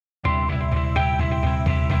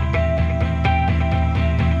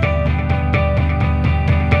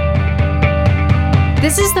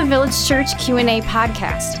This is the Village Church Q&A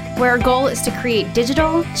podcast, where our goal is to create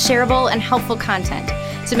digital, shareable, and helpful content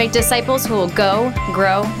to make disciples who will go,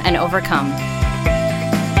 grow, and overcome.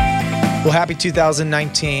 Well, happy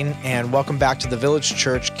 2019, and welcome back to the Village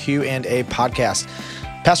Church Q&A podcast.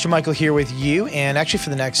 Pastor Michael here with you, and actually for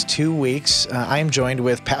the next 2 weeks, I am joined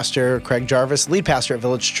with Pastor Craig Jarvis, lead pastor at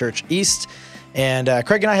Village Church East. And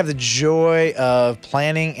Craig and I have the joy of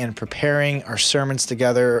planning and preparing our sermons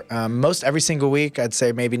together most every single week. I'd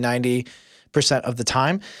say maybe 90% of the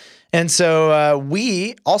time. And so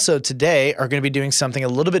we also today are going to be doing something a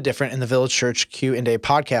little bit different in the Village Church Q&A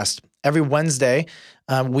podcast. Every Wednesday,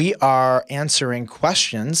 we are answering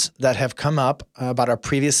questions that have come up about our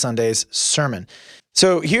previous Sunday's sermon.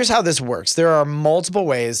 So here's how this works. There are multiple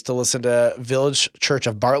ways to listen to Village Church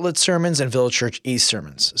of Bartlett sermons and Village Church East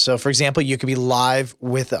sermons. So for example, you could be live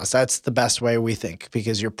with us. That's the best way we think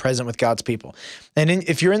because you're present with God's people. And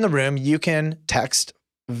if you're in the room, you can text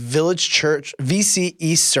Village Church VC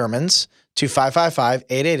East sermons to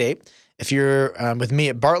 555-888. If you're with me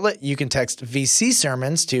at Bartlett, you can text VC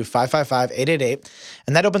sermons to 555-888,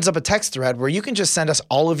 and that opens up a text thread where you can just send us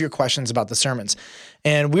all of your questions about the sermons.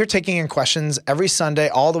 And we're taking in questions every Sunday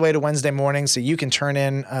all the way to Wednesday morning, so you can turn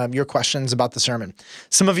in your questions about the sermon.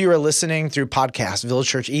 Some of you are listening through podcasts, Village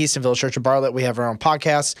Church East and Village Church of Bartlett. We have our own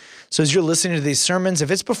podcasts. So as you're listening to these sermons,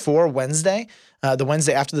 if it's before Wednesday, the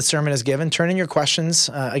Wednesday after the sermon is given, turn in your questions.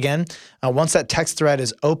 Again, once that text thread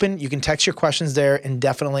is open, you can text your questions there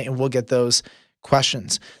indefinitely, and we'll get those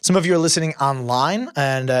questions. Some of you are listening online,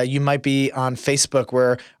 and you might be on Facebook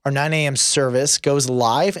where our 9 a.m. service goes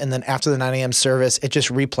live, and then after the 9 a.m. service, it just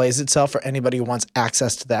replays itself for anybody who wants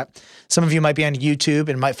access to that. Some of you might be on YouTube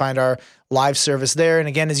and might find our live service there. And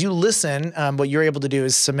again, as you listen, what you're able to do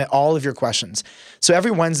is submit all of your questions. So every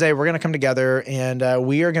Wednesday, we're going to come together, and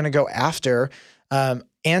we are going to go after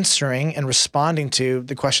answering and responding to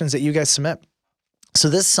the questions that you guys submit. So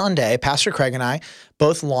this Sunday, Pastor Craig and I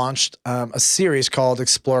both launched a series called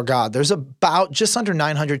Explore God. There's about just under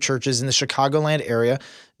 900 churches in the Chicagoland area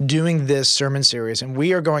doing this sermon series, and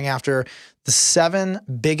we are going after the 7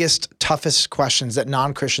 biggest, toughest questions that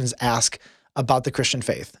non-Christians ask about the Christian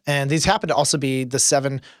faith. And these happen to also be the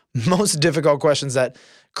 7 most difficult questions that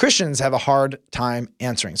Christians have a hard time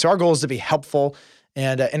answering. So our goal is to be helpful,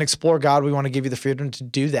 and in Explore God, we want to give you the freedom to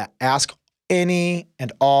do that. Ask any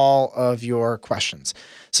and all of your questions.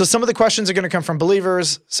 So some of the questions are going to come from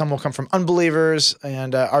believers, some will come from unbelievers,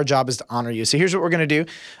 and our job is to honor you. So here's what we're going to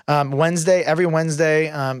do. Every Wednesday,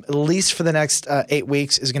 at least for the next 8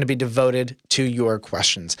 weeks, is going to be devoted to your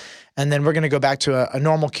questions. And then we're going to go back to a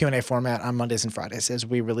normal Q&A format on Mondays and Fridays as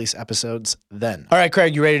we release episodes then. All right,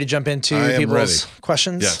 Craig, you ready to jump into people's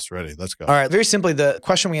questions? Yes, ready. Let's go. All right, very simply, the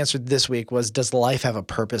question we answered this week was, does life have a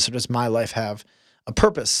purpose, or does my life have a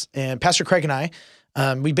purpose? And Pastor Craig and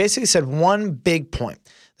I, we basically said one big point,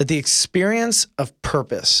 that the experience of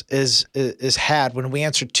purpose is had when we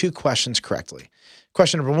answer 2 questions correctly.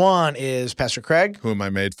 Question number 1 is, Pastor Craig, who am I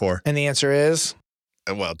made for? And the answer is?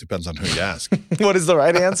 Well, it depends on who you ask. What is the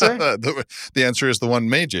right answer? The answer is the one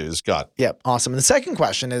made you, is God. Yep, awesome. And the second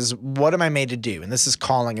question is, what am I made to do? And this is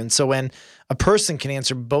calling. And so when a person can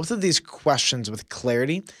answer both of these questions with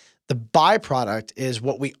clarity, the byproduct is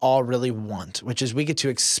what we all really want, which is we get to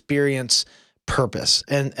experience purpose.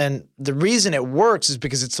 And the reason it works is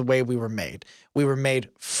because it's the way we were made. We were made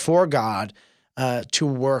for God to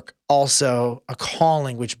work also a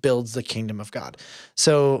calling which builds the kingdom of God.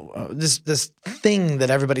 So this thing that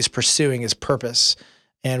everybody's pursuing is purpose,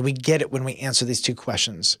 and we get it when we answer these 2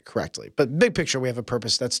 questions correctly. But big picture, we have a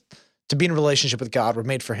purpose. That's to be in a relationship with God. We're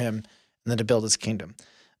made for Him, and then to build His kingdom.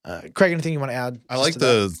 Craig, anything you want to add? I like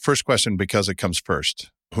the first question because it comes first.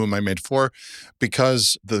 Who am I made for?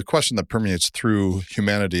 Because the question that permeates through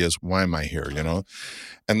humanity is, why am I here,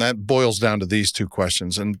 And that boils down to these 2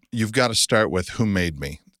 questions. And you've got to start with, who made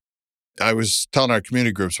me? I was telling our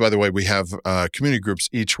community groups, by the way, we have community groups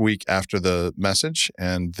each week after the message,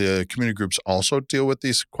 and the community groups also deal with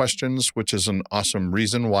these questions, which is an awesome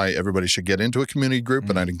reason why everybody should get into a community group,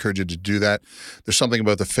 and I'd encourage you to do that. There's something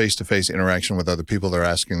about the face-to-face interaction with other people that are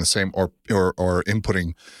asking the same or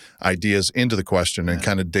inputting ideas into the question and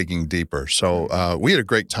kind of digging deeper. So we had a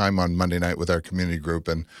great time on Monday night with our community group,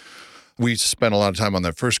 and we spent a lot of time on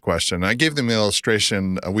that first question. I gave them the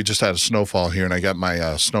illustration. We just had a snowfall here, and I got my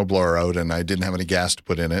snowblower out, and I didn't have any gas to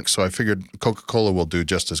put in it. So I figured Coca-Cola will do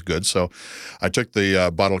just as good. So I took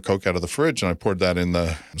the bottle of Coke out of the fridge, and I poured that in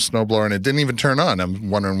the snowblower, and it didn't even turn on.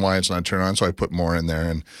 I'm wondering why it's not turning on, so I put more in there.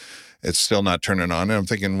 And It's still not turning on. And I'm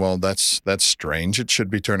thinking, well, that's strange. It should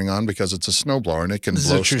be turning on because it's a snowblower and it can blow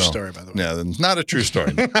snow. This is a true story, by the way. Yeah, not a true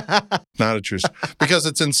story. Not a true story. Because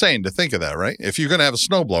it's insane to think of that, right? If you're going to have a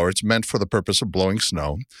snowblower, it's meant for the purpose of blowing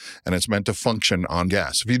snow, and it's meant to function on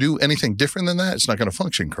gas. If you do anything different than that, it's not going to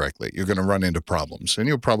function correctly. You're going to run into problems, and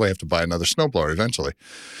you'll probably have to buy another snowblower eventually.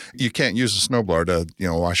 You can't use a snowblower to,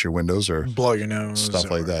 wash your windows or blow your nose, stuff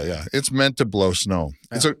like that. Yeah, it's meant to blow snow.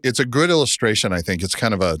 Yeah. It's a good illustration. I think it's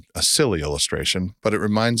kind of a silly illustration, but it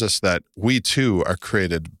reminds us that we too are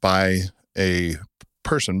created by a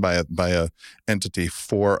person, by a entity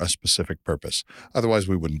for a specific purpose. Otherwise,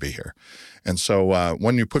 we wouldn't be here. And so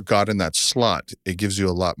when you put God in that slot, it gives you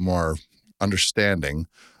a lot more understanding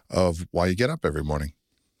of why you get up every morning.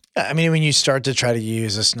 I mean, when you start to try to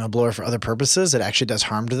use a snowblower for other purposes, it actually does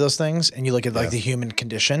harm to those things. And you look at the human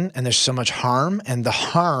condition, and there's so much harm, and the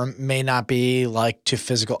harm may not be like to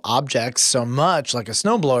physical objects so much like a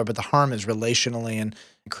snowblower, but the harm is relationally and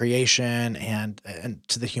creation and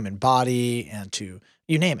to the human body and to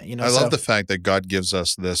you name it. I love the fact that God gives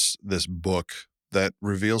us this book that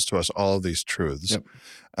reveals to us all of these truths. Yep.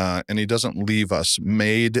 And he doesn't leave us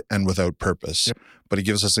made and without purpose, yep. but he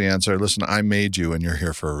gives us the answer. Listen, I made you and you're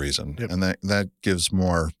here for a reason. Yep. And that gives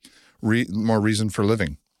more reason for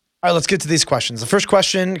living. All right, let's get to these questions. The first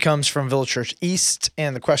question comes from Village Church East.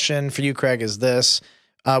 And the question for you, Craig, is this.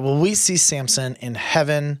 Will we see Samson in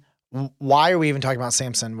heaven? Why are we even talking about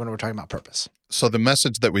Samson when we're talking about purpose? So the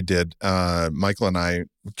message that we did, Michael and I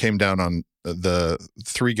came down on the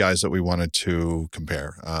three guys that we wanted to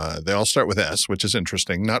compare. They all start with S, which is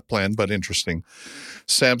interesting, not planned, but interesting.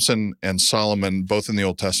 Samson and Solomon, both in the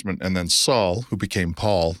Old Testament, and then Saul, who became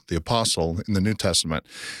Paul, the apostle, in the New Testament.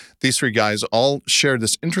 These three guys all shared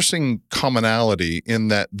this interesting commonality in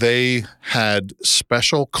that they had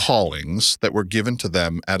special callings that were given to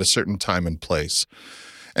them at a certain time and place.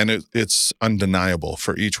 And it's undeniable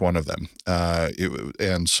for each one of them.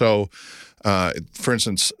 For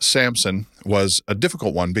instance, Samson was a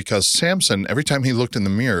difficult one because Samson, every time he looked in the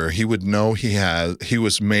mirror, he would know he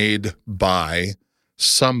was made by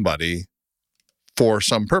somebody for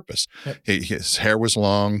some purpose. Yep. His hair was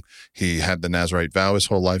long. He had the Nazirite vow his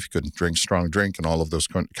whole life. He couldn't drink strong drink and all of those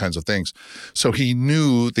kinds of things. So he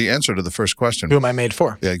knew the answer to the first question. Who am I made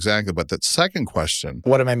for? Yeah, exactly. But that second question.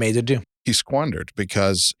 What am I made to do? He squandered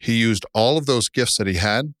because he used all of those gifts that he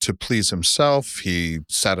had to please himself. He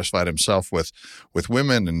satisfied himself with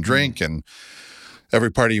women and drink, and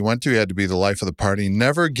every party he went to, he had to be the life of the party,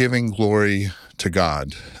 never giving glory to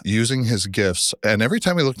God, using his gifts. And every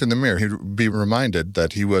time he looked in the mirror, he'd be reminded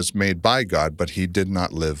that he was made by God, but he did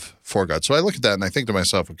not live for God. So I look at that and I think to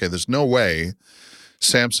myself, okay, there's no way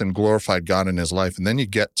Samson glorified God in his life. And then you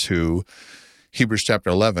get to Hebrews chapter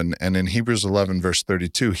 11, and in Hebrews 11, verse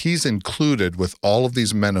 32, he's included with all of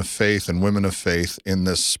these men of faith and women of faith in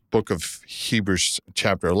this book of Hebrews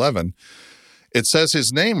chapter 11. It says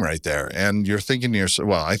his name right there, and you're thinking to yourself,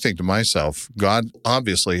 well, I think to myself, God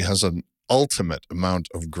obviously has an ultimate amount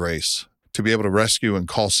of grace to be able to rescue and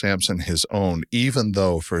call Samson his own, even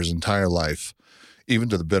though for his entire life, even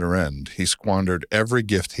to the bitter end, he squandered every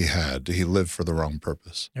gift he had. He lived for the wrong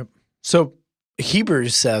purpose. Yep. So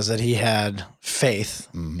Hebrews says that he had faith,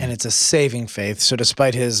 and it's a saving faith. So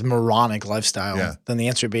despite his moronic lifestyle, then the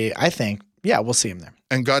answer would be, I think, we'll see him there.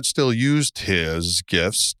 And God still used his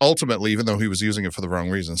gifts. Ultimately, even though he was using it for the wrong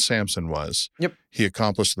reason, Samson was. Yep. He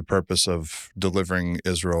accomplished the purpose of delivering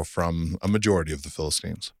Israel from a majority of the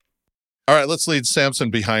Philistines. All right, let's leave Samson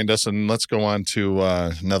behind us, and let's go on to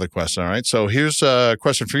another question, all right? So here's a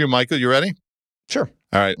question for you, Michael. You ready? Sure.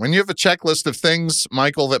 All right. When you have a checklist of things,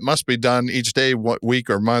 Michael, that must be done each day, week,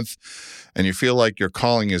 or month, and you feel like your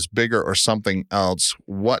calling is bigger or something else,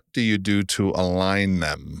 what do you do to align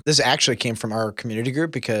them? This actually came from our community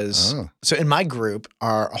group because, so in my group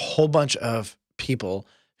are a whole bunch of people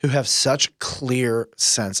who have such clear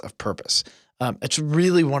sense of purpose. It's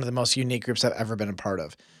really one of the most unique groups I've ever been a part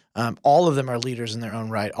of. All of them are leaders in their own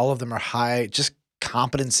right. All of them are high, just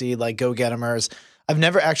competency, like go-gettemers. I've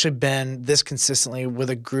never actually been this consistently with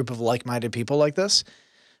a group of like-minded people like this.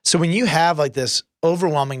 So when you have like this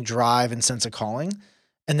overwhelming drive and sense of calling,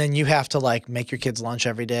 and then you have to like make your kids lunch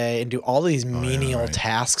every day and do all these menial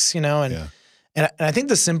tasks, and I think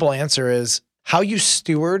the simple answer is how you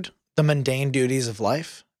steward the mundane duties of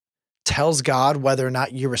life tells God whether or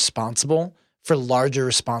not you're responsible for larger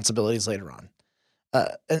responsibilities later on.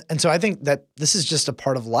 And so I think that this is just a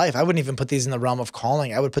part of life. I wouldn't even put these in the realm of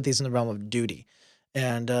calling. I would put these in the realm of duty.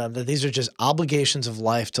 And that these are just obligations of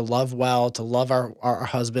life to love well, to love our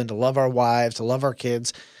husband, to love our wives, to love our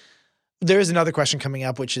kids. There is another question coming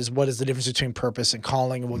up, which is what is the difference between purpose and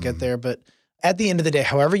calling? And we'll get there. But at the end of the day,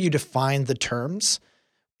 however you define the terms,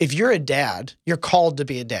 if you're a dad, you're called to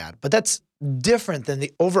be a dad, but that's different than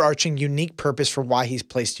the overarching unique purpose for why he's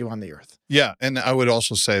placed you on the earth. Yeah. And I would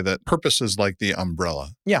also say that purpose is like the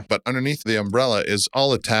umbrella. Yeah. But underneath the umbrella is all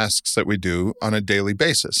the tasks that we do on a daily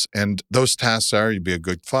basis. And those tasks are, you be a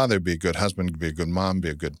good father, be a good husband, be a good mom, be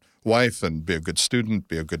a good wife, and be a good student,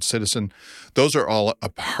 be a good citizen. Those are all a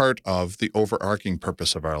part of the overarching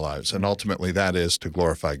purpose of our lives. And ultimately that is to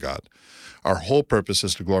glorify God. Our whole purpose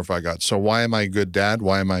is to glorify God. So why am I a good dad?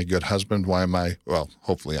 Why am I a good husband? Well,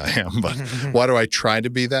 hopefully I am, but why do I try to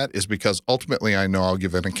be that? Is because ultimately I know I'll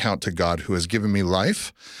give an account to God who has given me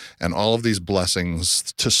life and all of these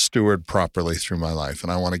blessings to steward properly through my life.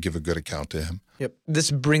 And I want to give a good account to him. Yep. This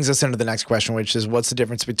brings us into the next question, which is what's the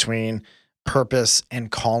difference between purpose and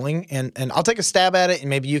calling? And I'll take a stab at it and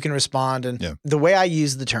maybe you can respond. And the way I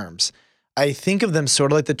use the terms, I think of them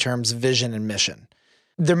sort of like the terms vision and mission.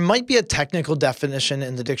 There might be a technical definition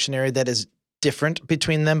in the dictionary that is different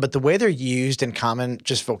between them, but the way they're used in common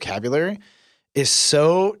just vocabulary is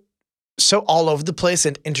so all over the place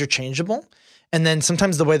and interchangeable. And then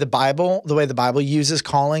sometimes the way the Bible uses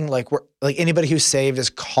calling, like anybody who's saved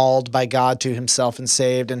is called by God to himself and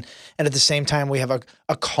saved. And at the same time, we have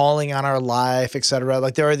a calling on our life, et cetera.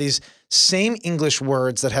 Like there are these same English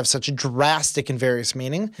words that have such drastic and various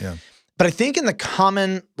meaning. Yeah. But I think in the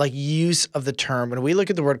common use of the term, when we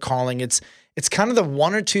look at the word calling, it's kind of the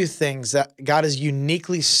one or two things that God has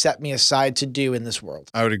uniquely set me aside to do in this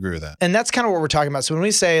world. I would agree with that. And that's kind of what we're talking about. So when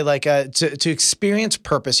we say to experience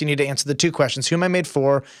purpose, you need to answer the two questions. Who am I made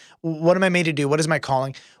for? What am I made to do? What is my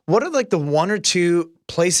calling? What are the one or two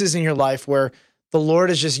places in your life where the Lord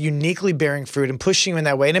is just uniquely bearing fruit and pushing you in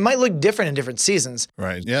that way? And it might look different in different seasons.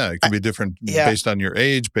 Right. Yeah. It can be different based on your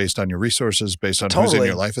age, based on your resources, based on who's in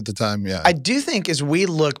your life at the time. Yeah. I do think as we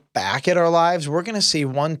look back at our lives, we're going to see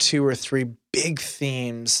 1, 2, or 3 big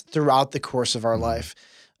themes throughout the course of our life.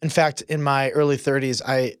 In fact, in my early 30s,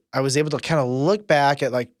 I was able to kind of look back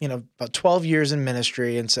at about 12 years in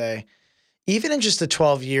ministry and say, even in just the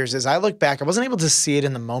 12 years, as I look back, I wasn't able to see it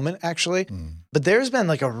in the moment, actually, but there's been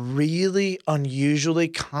a really unusually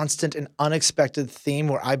constant and unexpected theme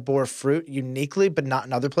where I bore fruit uniquely, but not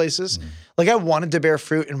in other places. I wanted to bear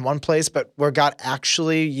fruit in one place, but where God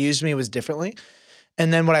actually used me was differently.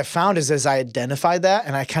 And then what I found is as I identified that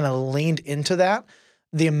and I kind of leaned into that,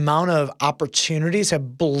 the amount of opportunities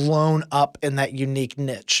have blown up in that unique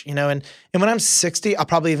niche, and when I'm 60, I'll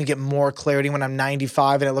probably even get more clarity. When I'm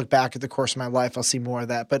 95 and I look back at the course of my life, I'll see more of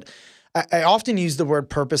that. But I often use the word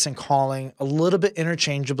purpose and calling a little bit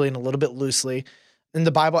interchangeably and a little bit loosely. And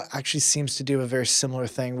the Bible actually seems to do a very similar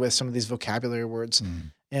thing with some of these vocabulary words.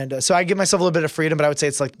 And so I give myself a little bit of freedom, but I would say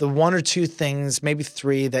it's the 1 or 2 things, maybe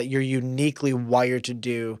 3 that you're uniquely wired to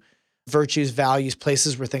do. Virtues, values,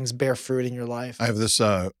 places where things bear fruit in your life. I have this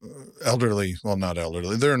not elderly,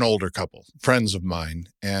 they're an older couple, friends of mine,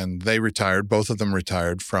 and they retired. Both of them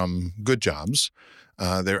retired from good jobs.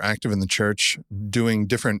 They're active in the church, doing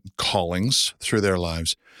different callings through their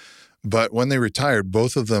lives. But when they retired,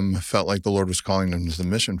 both of them felt like the Lord was calling them to the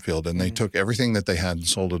mission field, and they took everything that they had and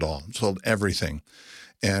sold it all, sold everything.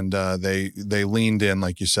 And they leaned in,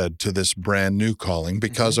 like you said, to this brand new calling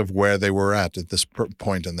because of where they were at this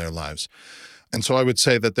point in their lives. And so I would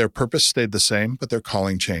say that their purpose stayed the same, but their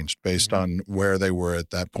calling changed based on where they were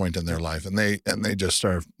at that point in their life. And they just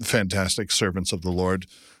are fantastic servants of the Lord.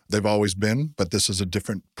 They've always been, but this is a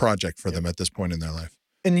different project for them at this point in their life.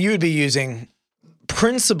 And you would be using,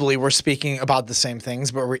 principally, we're speaking about the same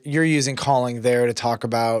things, but you're using calling there to talk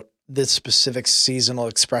about this specific seasonal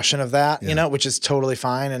expression of that, which is totally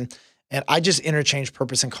fine. And I just interchange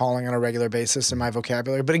purpose and calling on a regular basis in my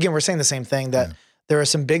vocabulary. But again, we're saying the same thing, that there are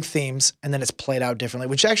some big themes and then it's played out differently,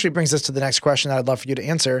 which actually brings us to the next question that I'd love for you to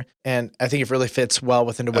answer. And I think it really fits well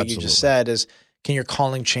within what you just said is, can your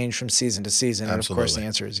calling change from season to season? And of course, the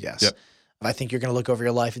answer is yes. Yep. I think you're going to look over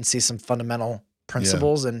your life and see some fundamental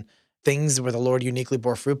principles and things where the Lord uniquely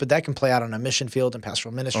bore fruit, but that can play out on a mission field and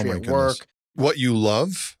pastoral ministry at work. What you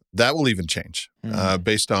love, that will even change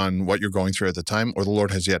based on what you're going through at the time, or the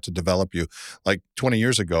Lord has yet to develop you. Like 20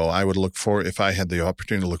 years ago, I would look forward, if I had the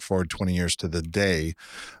opportunity to look forward 20 years to the day,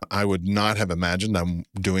 I would not have imagined I'm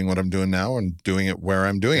doing what I'm doing now and doing it where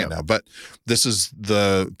I'm doing it now. But this is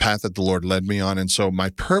the path that the Lord led me on. And so my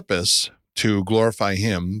purpose to glorify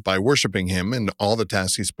Him by worshiping Him and all the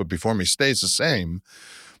tasks He's put before me stays the same.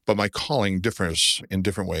 But my calling differs in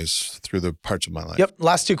different ways through the parts of my life. Yep.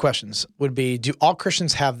 Last 2 questions would be, do all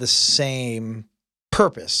Christians have the same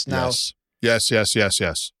purpose? Now, Yes.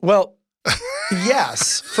 Well,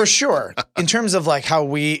 yes, for sure. In terms of how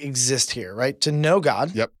we exist here, right? To know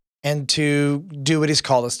God. Yep. and to do what he's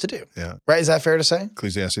called us to do. Yeah. Right? Is that fair to say?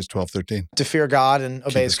 Ecclesiastes 12:13. To fear God and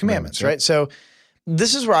obey his commandments, right? So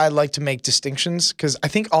this is where I like to make distinctions because I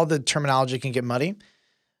think all the terminology can get muddy.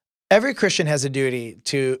 Every Christian has a duty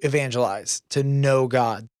to evangelize, to know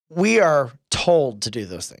God. We are told to do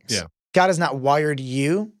those things. Yeah. God has not wired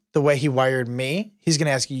you the way he wired me. He's going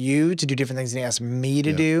to ask you to do different things than he asked me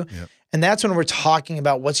to do. Yeah. And that's when we're talking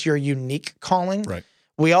about what's your unique calling. Right.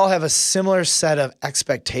 We all have a similar set of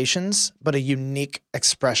expectations, but a unique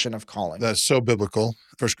expression of calling. That's so biblical.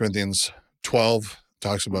 1 Corinthians 12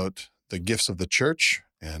 talks about the gifts of the church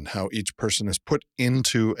and how each person is put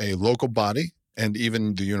into a local body and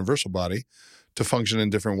even the universal body to function in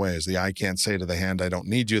different ways. The eye can't say to the hand, I don't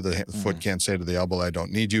need you. The foot can't say to the elbow, I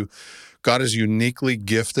don't need you. God has uniquely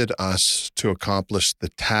gifted us to accomplish the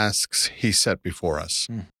tasks he set before us.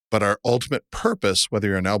 But our ultimate purpose, whether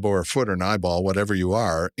you're an elbow or a foot or an eyeball, whatever you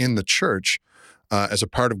are, in the church, as a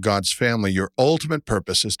part of God's family, your ultimate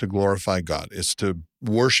purpose is to glorify God, is to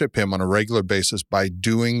worship him on a regular basis by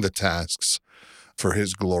doing the tasks for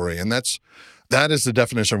his glory. And that is the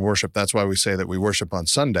definition of worship. That's why we say that we worship on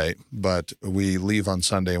Sunday, but we leave on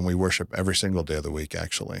Sunday and we worship every single day of the week,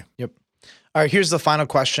 actually. Yep. All right, here's the final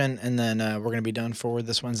question, and then we're going to be done for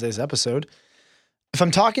this Wednesday's episode. If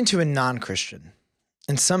I'm talking to a non-Christian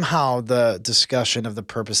and somehow the discussion of the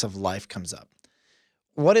purpose of life comes up,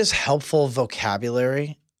 what is helpful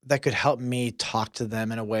vocabulary that could help me talk to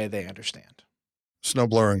them in a way they understand?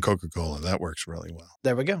 Snowblower and Coca-Cola, that works really well.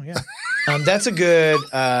 There we go. Yeah, that's a good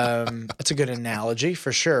analogy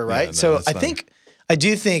for sure, right? no, so that's I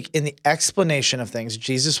do think in the explanation of things,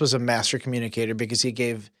 Jesus was a master communicator because he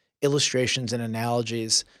gave illustrations and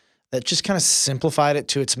analogies that just kind of simplified it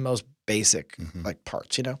to its most basic like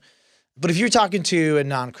parts, you know. But if you're talking to a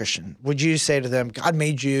non-Christian, would you say to them, God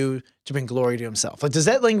made you to bring glory to himself? Like, does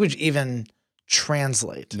that language even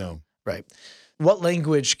translate? No. Right. What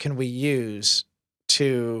language can we use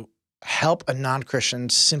to help a non-Christian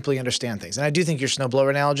simply understand things? And I do think your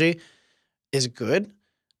snowblower analogy is good.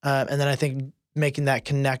 And then I think making that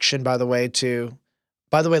connection, by the way,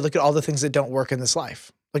 look at all the things that don't work in this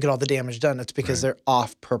life. Look at all the damage done. It's because they're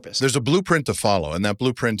off purpose. There's a blueprint to follow, and that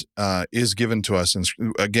blueprint is given to us. And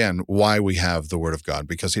again, why we have the Word of God,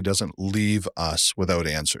 because he doesn't leave us without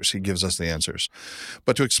answers. He gives us the answers.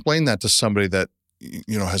 But to explain that to somebody that,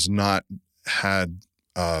 has not had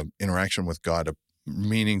interaction with God, a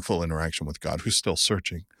meaningful interaction with God, who's still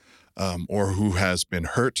searching, or who has been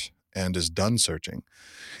hurt and is done searching,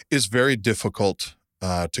 is very difficult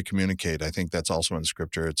to communicate. I think that's also in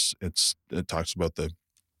Scripture. It talks about the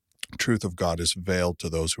truth of God is veiled to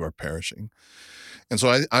those who are perishing. And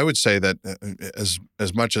so I would say that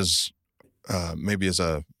as much as maybe as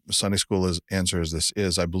a Sunday school answer as this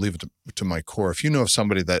is, I believe it to my core. If you know of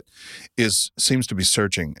somebody that seems to be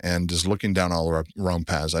searching and is looking down all the wrong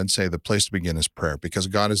paths, I'd say the place to begin is prayer, because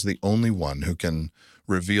God is the only one who can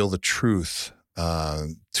reveal the truth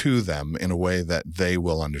to them in a way that they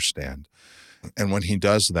will understand. And when he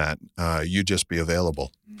does that, you just be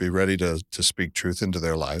available. Be ready to speak truth into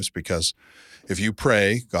their lives, because if you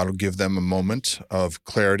pray, God will give them a moment of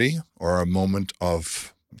clarity or a moment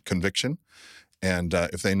of conviction. And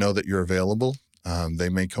if they know that you're available, they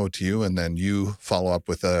may go to you, and then you follow up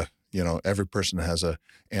with every person has an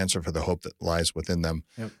answer for the hope that lies within them.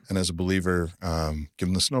 Yep. And as a believer, give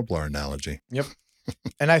them the snowblower analogy. Yep.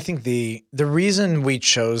 And I think the reason we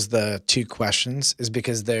chose the two questions is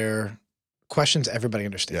because they're questions everybody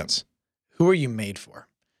understands. Yep. Who are you made for?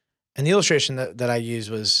 And the illustration that I used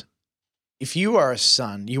was, if you are a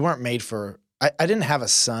son, you weren't made for, I didn't have a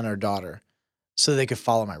son or daughter so they could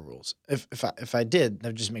follow my rules. If I did, that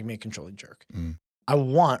would just make me a controlling jerk. I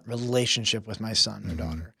want relationship with my son or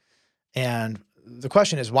daughter. And the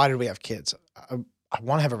question is, why did we have kids? I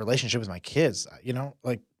want to have a relationship with my kids,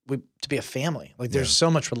 to be a family. Like, there's so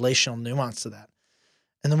much relational nuance to that.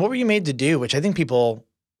 And then what were you made to do, which I think people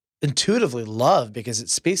intuitively love, because it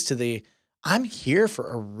speaks to I'm here for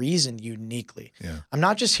a reason uniquely. Yeah. I'm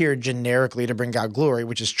not just here generically to bring God glory,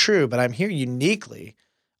 which is true, but I'm here uniquely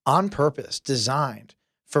on purpose, designed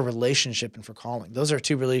for relationship and for calling. Those are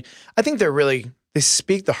two I think they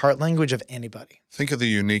speak the heart language of anybody. Think of the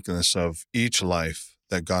uniqueness of each life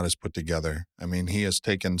that God has put together. I mean, he has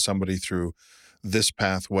taken somebody through this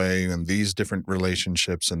pathway and these different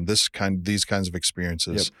relationships and these kinds of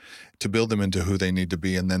experiences to build them into who they need to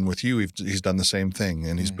be. And then with you, he's done the same thing,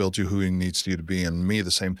 and he's built you who he needs you to be, and me the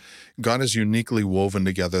same. God has uniquely woven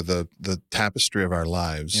together the tapestry of our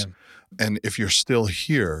lives. Yeah. And if you're still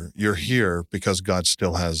here, you're here because God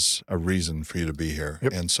still has a reason for you to be here.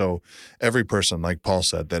 Yep. And so every person, like Paul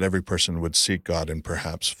said, that every person would seek God and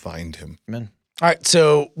perhaps find him. Amen. All right,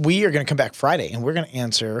 so we are going to come back Friday, and we're going to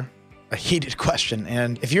answer a heated question.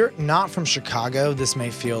 And if you're not from Chicago, this may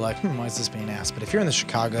feel like, why is this being asked? But if you're in the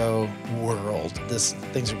Chicago world,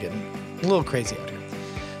 things are getting a little crazy out here.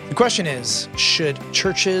 The question is, should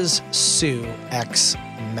churches sue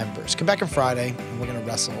ex-members? Come back on Friday, and we're going to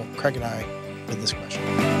wrestle, Craig and I, with this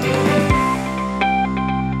question.